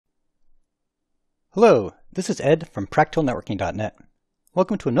Hello, this is Ed from PracticalNetworking.net.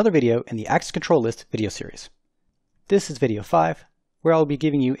 Welcome to another video in the Access Control List video series. This is video 5, where I will be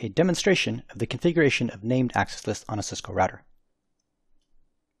giving you a demonstration of the configuration of named access lists on a Cisco router.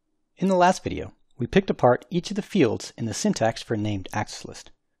 In the last video, we picked apart each of the fields in the syntax for named access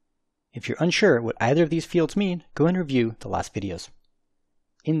list. If you're unsure what either of these fields mean, go and review the last videos.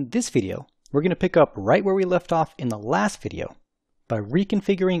 In this video, we're going to pick up right where we left off in the last video by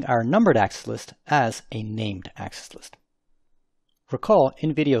reconfiguring our numbered access list as a named access list. Recall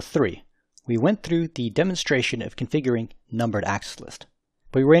in video 3, we went through the demonstration of configuring numbered access list.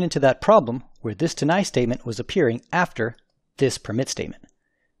 But we ran into that problem where this deny statement was appearing after this permit statement.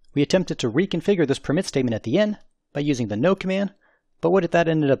 We attempted to reconfigure this permit statement at the end by using the no command, but what that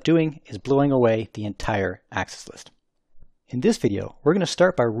ended up doing is blowing away the entire access list. In this video, we're going to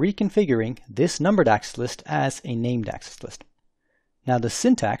start by reconfiguring this numbered access list as a named access list. Now the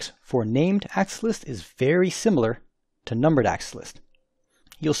syntax for named access list is very similar to numbered access list.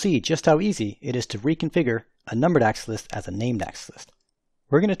 You'll see just how easy it is to reconfigure a numbered access list as a named access list.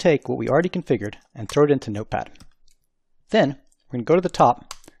 We're going to take what we already configured and throw it into Notepad. Then we're going to go to the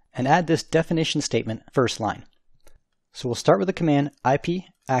top and add this definition statement first line. So we'll start with the command IP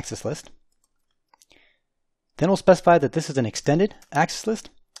access list. Then we'll specify that this is an extended access list,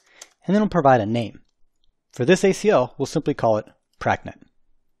 and then we'll provide a name. For this ACL, we'll simply call it PracNet.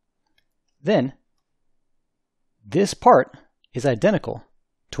 Then, this part is identical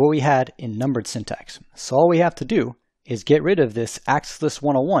to what we had in numbered syntax. So all we have to do is get rid of this access list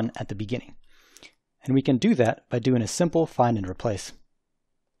 101 at the beginning. And we can do that by doing a simple find and replace.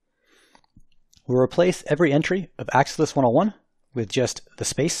 We'll replace every entry of access list 101 with just the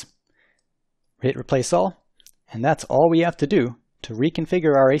space, hit replace all, and that's all we have to do to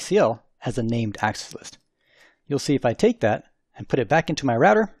reconfigure our ACL as a named access list. You'll see if I take that and put it back into my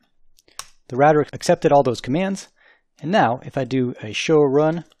router, the router accepted all those commands, and now if I do a show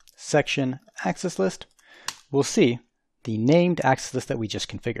run section access list, we'll see the named access list that we just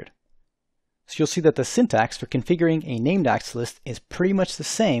configured. So you'll see that the syntax for configuring a named access list is pretty much the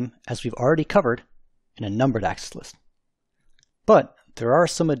same as we've already covered in a numbered access list. But there are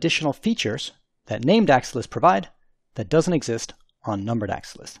some additional features that named access lists provide that doesn't exist on numbered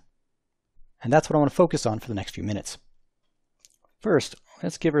access lists. And that's what I want to focus on for the next few minutes. First,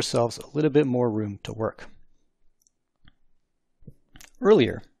 let's give ourselves a little bit more room to work.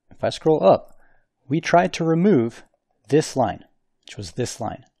 Earlier, if I scroll up, we tried to remove this line, which was this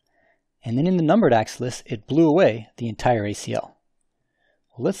line. And then in the numbered access list, it blew away the entire ACL.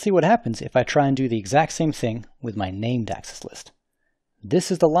 Well, let's see what happens if I try and do the exact same thing with my named access list.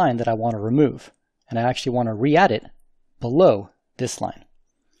 This is the line that I want to remove, and I actually want to re-add it below this line.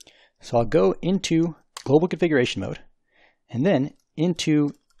 So I'll go into global configuration mode, and then into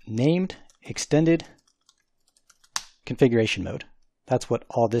named extended configuration mode. That's what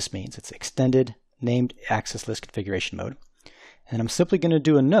all this means. It's extended named access list configuration mode. And I'm simply going to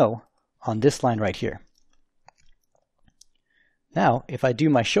do a no on this line right here. Now, if I do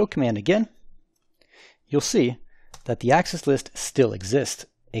my show command again, you'll see that the access list still exists,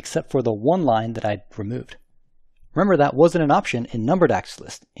 except for the one line that I removed. Remember, that wasn't an option in numbered access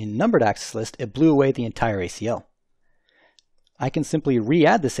list. In numbered access list, it blew away the entire ACL. I can simply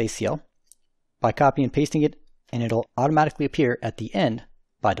re-add this ACL by copying and pasting it, and it'll automatically appear at the end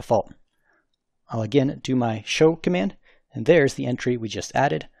by default. I'll again do my show command, and there's the entry we just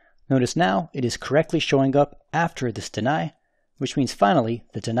added. Notice now it is correctly showing up after this deny, which means finally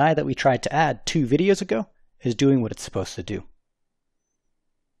the deny that we tried to add 2 videos ago is doing what it's supposed to do.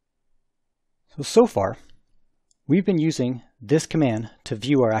 So far, we've been using this command to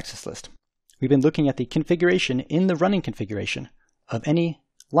view our access list. We've been looking at the configuration in the running configuration of any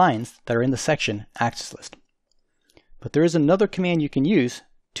lines that are in the section access list. But there is another command you can use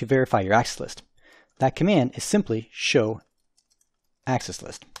to verify your access list. That command is simply show access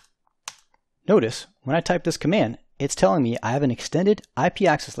list. Notice when I type this command, it's telling me I have an extended IP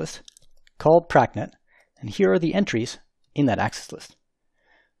access list called PracNet, and here are the entries in that access list.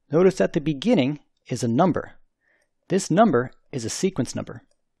 Notice at the beginning is a number. This number is a sequence number.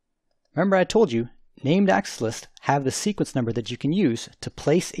 Remember I told you named access lists have the sequence number that you can use to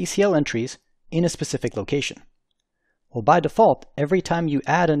place ACL entries in a specific location. Well, by default, every time you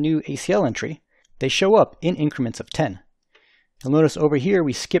add a new ACL entry, they show up in increments of 10. You'll notice over here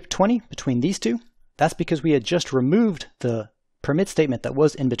we skipped 20 between these two. That's because we had just removed the permit statement that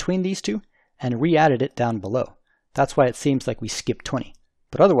was in between these two and re-added it down below. That's why it seems like we skipped 20.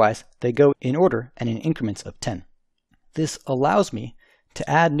 But otherwise, they go in order and in increments of 10. This allows me to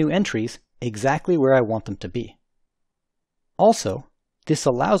add new entries exactly where I want them to be. Also, this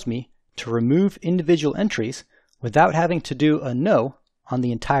allows me to remove individual entries without having to do a no on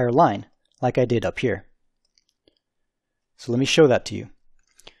the entire line like I did up here. So let me show that to you.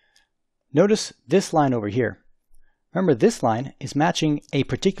 Notice this line over here. Remember, this line is matching a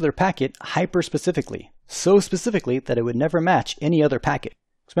particular packet hyper-specifically, so specifically that it would never match any other packet.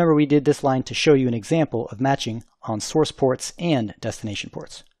 So remember, we did this line to show you an example of matching on source ports and destination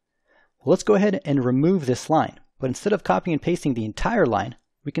ports. Well, let's go ahead and remove this line, but instead of copying and pasting the entire line,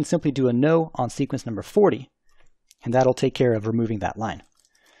 we can simply do a no on sequence number 40, and that'll take care of removing that line.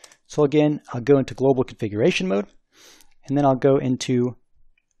 So again, I'll go into global configuration mode, and then I'll go into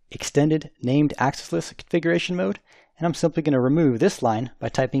extended named access list configuration mode, and I'm simply going to remove this line by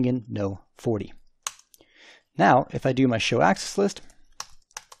typing in no 40. Now, if I do my show access list,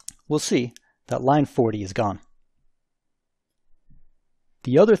 we'll see that line 40 is gone.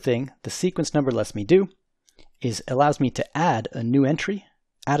 The other thing the sequence number lets me do is allows me to add a new entry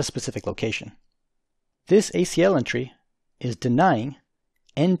at a specific location. This ACL entry is denying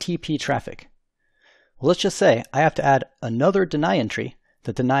NTP traffic. Well, let's just say I have to add another deny entry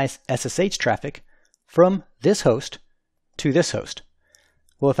that denies SSH traffic from this host to this host.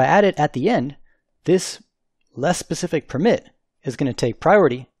 Well, if I add it at the end, this less specific permit is going to take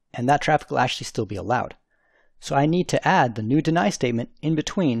priority, and that traffic will actually still be allowed. So I need to add the new deny statement in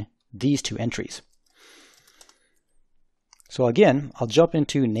between these two entries. So again, I'll jump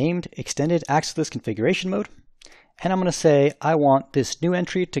into named extended access list configuration mode, and I'm going to say I want this new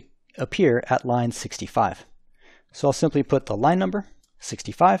entry to appear at line 65. So I'll simply put the line number,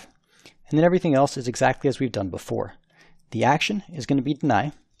 65, and then everything else is exactly as we've done before. The action is going to be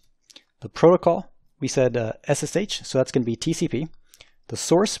deny. The protocol, we said SSH, so that's going to be TCP. The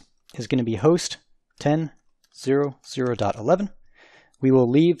source is going to be host 10.0.0.11. We will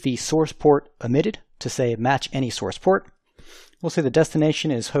leave the source port omitted to say match any source port. We'll say the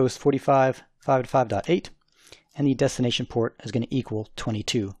destination is host 45.5.5.8, and the destination port is going to equal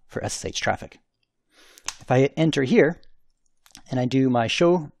 22 for SSH traffic. If I hit enter here, and I do my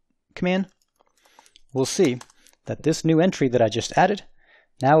show command, we'll see that this new entry that I just added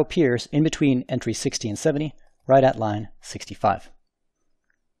now appears in between entry 60 and 70, right at line 65.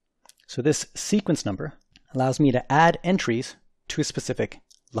 So this sequence number allows me to add entries to a specific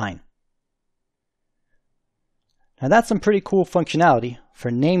line. Now that's some pretty cool functionality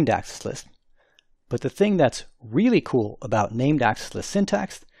for named access list, but the thing that's really cool about named access list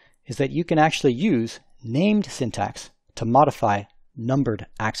syntax is that you can actually use named syntax to modify numbered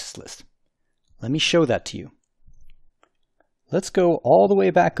access list. Let me show that to you. Let's go all the way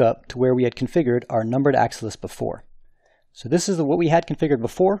back up to where we had configured our numbered access list before. So this is what we had configured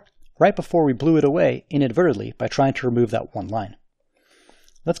before, right before we blew it away inadvertently by trying to remove that one line.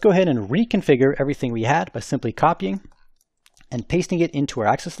 Let's go ahead and reconfigure everything we had by simply copying and pasting it into our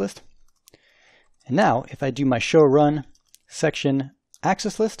access list. And now, if I do my show run section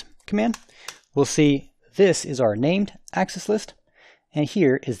access list command, we'll see this is our named access list, and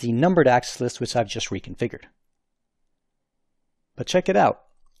here is the numbered access list, which I've just reconfigured. But check it out.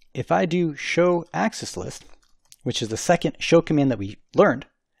 If I do show access list, which is the second show command that we learned,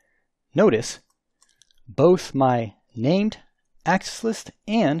 notice both my named access list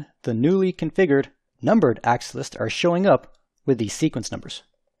and the newly configured numbered access list are showing up with these sequence numbers.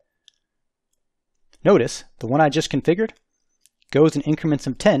 Notice the one I just configured goes in increments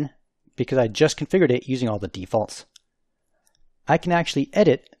of 10 because I just configured it using all the defaults. I can actually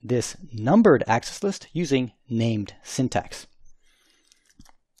edit this numbered access list using named syntax.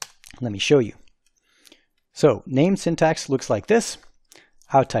 Let me show you. So named syntax looks like this.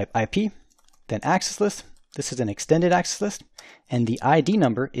 I would type IP, then access list. This is an extended access list, and the ID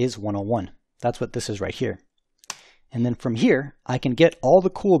number is 101. That's what this is right here. And then from here, I can get all the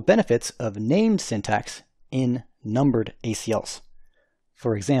cool benefits of named syntax in numbered ACLs.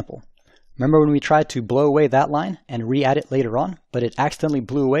 For example, remember when we tried to blow away that line and re-add it later on, but it accidentally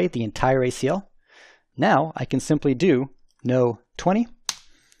blew away the entire ACL? Now I can simply do no 20,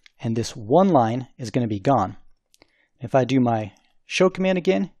 and this one line is going to be gone. If I do my show command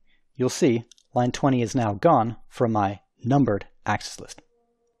again, you'll see line 20 is now gone from my numbered access list.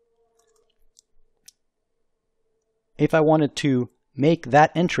 If I wanted to make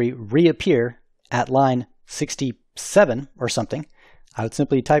that entry reappear at line 67 or something, I would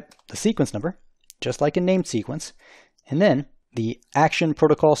simply type the sequence number, just like a named sequence, and then the action,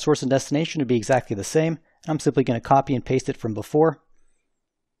 protocol, source, and destination would be exactly the same. I'm simply going to copy and paste it from before.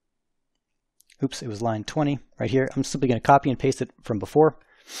 Oops, it was line 20 right here. I'm simply going to copy and paste it from before.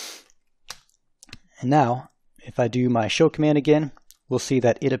 And now, if I do my show command again, we'll see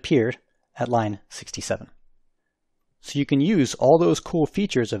that it appeared at line 67. So you can use all those cool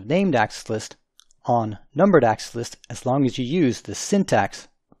features of named access list on numbered access list as long as you use the syntax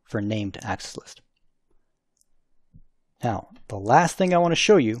for named access list. Now, the last thing I want to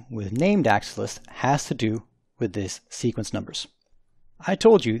show you with named access list has to do with these sequence numbers. I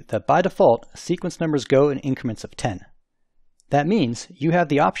told you that by default, sequence numbers go in increments of 10. That means you have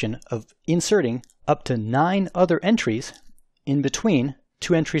the option of inserting up to 9 other entries in between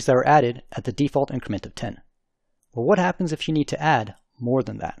 2 entries that are added at the default increment of 10. Well, what happens if you need to add more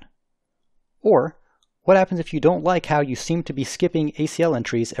than that? Or what happens if you don't like how you seem to be skipping ACL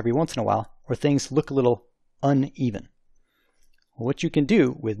entries every once in a while, or things look a little uneven? Well, what you can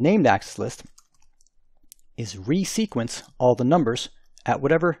do with named access list is resequence all the numbers at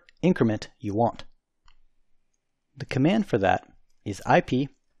whatever increment you want. The command for that is IP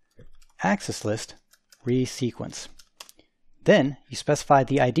access list resequence. Then you specify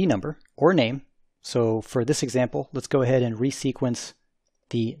the ID number or name. So for this example, let's go ahead and resequence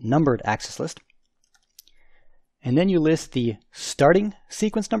the numbered access list. And then you list the starting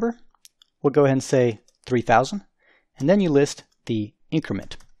sequence number. We'll go ahead and say 3000. And then you list the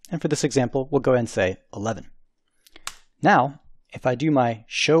increment. And for this example, we'll go ahead and say 11. Now, if I do my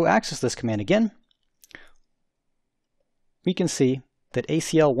show access list command again, we can see that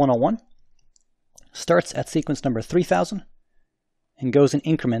ACL 101 starts at sequence number 3000 and goes in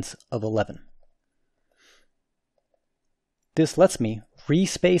increments of 11. This lets me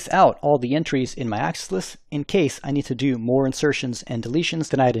respace out all the entries in my access list in case I need to do more insertions and deletions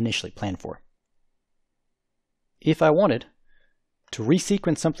than I had initially planned for. If I wanted to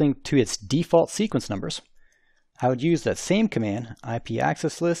resequence something to its default sequence numbers, I would use that same command, IP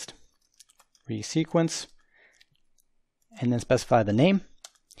access list resequence, and then specify the name.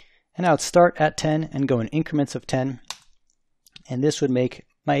 And I would start at 10 and go in increments of 10. And this would make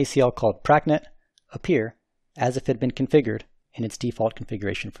my ACL called PracNet appear as if it had been configured in its default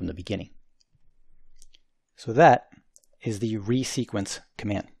configuration from the beginning. So that is the resequence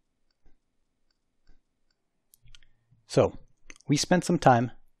command. So we spent some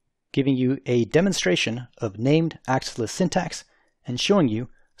time giving you a demonstration of named access list syntax and showing you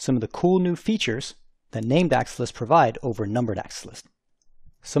some of the cool new features that named access lists provide over numbered access lists.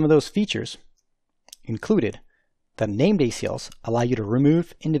 Some of those features included that named ACLs allow you to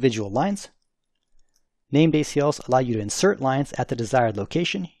remove individual lines. Named ACLs allow you to insert lines at the desired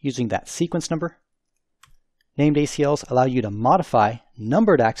location using that sequence number. Named ACLs allow you to modify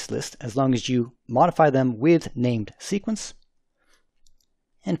numbered access lists as long as you modify them with named sequence.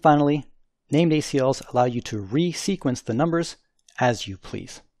 And finally, named ACLs allow you to resequence the numbers as you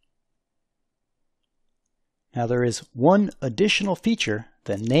please. Now there is one additional feature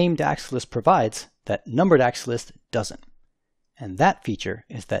that named access list provides that numbered access list doesn't. And that feature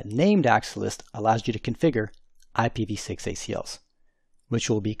is that named access list allows you to configure IPv6 ACLs, which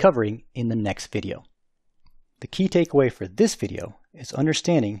we'll be covering in the next video. The key takeaway for this video is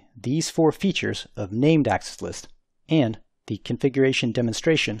understanding these 4 features of named access list and the configuration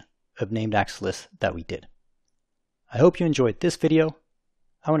demonstration of named access list that we did. I hope you enjoyed this video.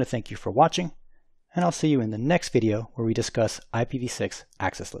 I want to thank you for watching, and I'll see you in the next video where we discuss IPv6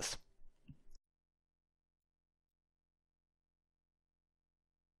 access lists.